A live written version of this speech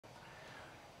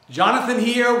Jonathan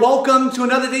here. Welcome to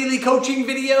another daily coaching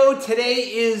video. Today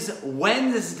is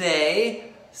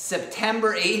Wednesday,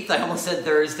 September 8th. I almost said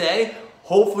Thursday.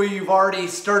 Hopefully you've already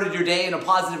started your day on a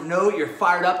positive note. You're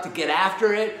fired up to get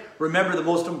after it. Remember, the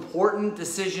most important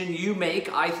decision you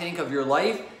make, I think, of your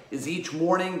life is each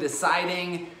morning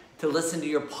deciding to listen to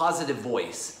your positive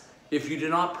voice. If you do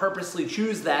not purposely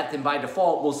choose that, then by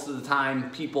default, most of the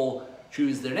time people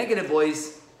choose their negative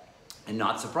voice, and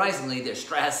not surprisingly, they're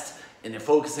stressed and they're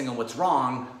focusing on what's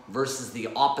wrong versus the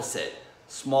opposite.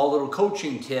 Small little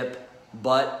coaching tip,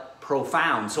 but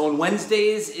profound. So on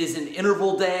Wednesdays is an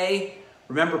interval day.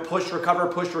 Remember, push, recover,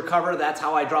 push, recover. That's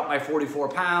how I dropped my 44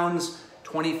 pounds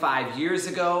 25 years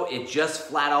ago. It just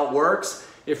flat out works.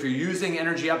 If you're using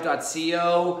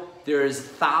energyup.co, there's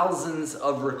thousands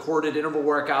of recorded interval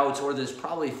workouts, or there's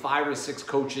probably 5 or 6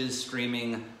 coaches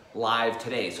streaming live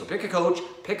today. So pick a coach,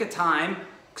 pick a time,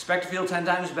 expect to feel 10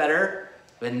 times better,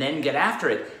 and then get after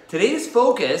it. Today's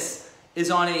focus is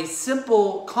on a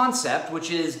simple concept, which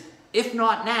is, if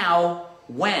not now,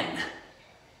 when?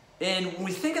 And when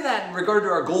we think of that in regard to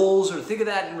our goals, or think of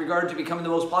that in regard to becoming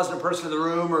the most positive person in the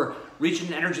room, or reaching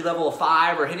an energy level of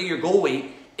 5, or hitting your goal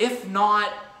weight, if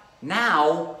not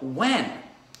now, when?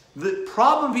 The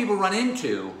problem people run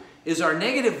into is our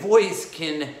negative voice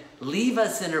can leave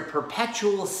us in a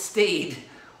perpetual state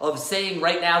of saying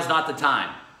right now is not the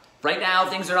time. Right now,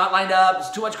 things are not lined up,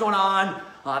 there's too much going on,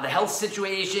 the health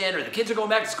situation, or the kids are going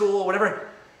back to school, whatever.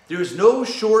 There's no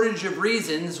shortage of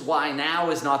reasons why now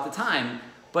is not the time.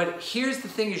 But here's the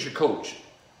thing as your coach.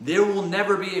 There will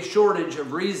never be a shortage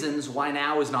of reasons why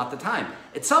now is not the time.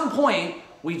 At some point,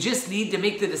 we just need to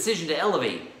make the decision to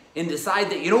elevate and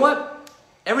decide that, you know what?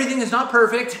 Everything is not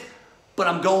perfect, but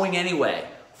I'm going anyway.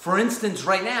 For instance,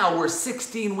 right now, we're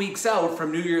 16 weeks out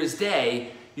from New Year's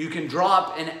Day. You can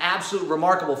drop an absolute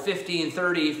remarkable 15,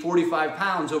 30, 45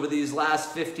 pounds over these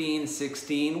last 15,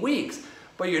 16 weeks.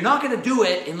 But you're not gonna do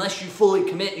it unless you fully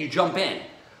commit and you jump in.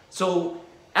 So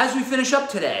as we finish up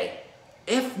today,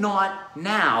 if not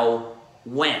now,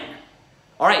 when?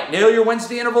 All right, nail your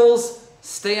Wednesday intervals,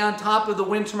 stay on top of the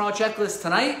Win Tomorrow checklist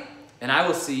tonight, and I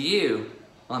will see you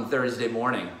on Thursday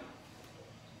morning.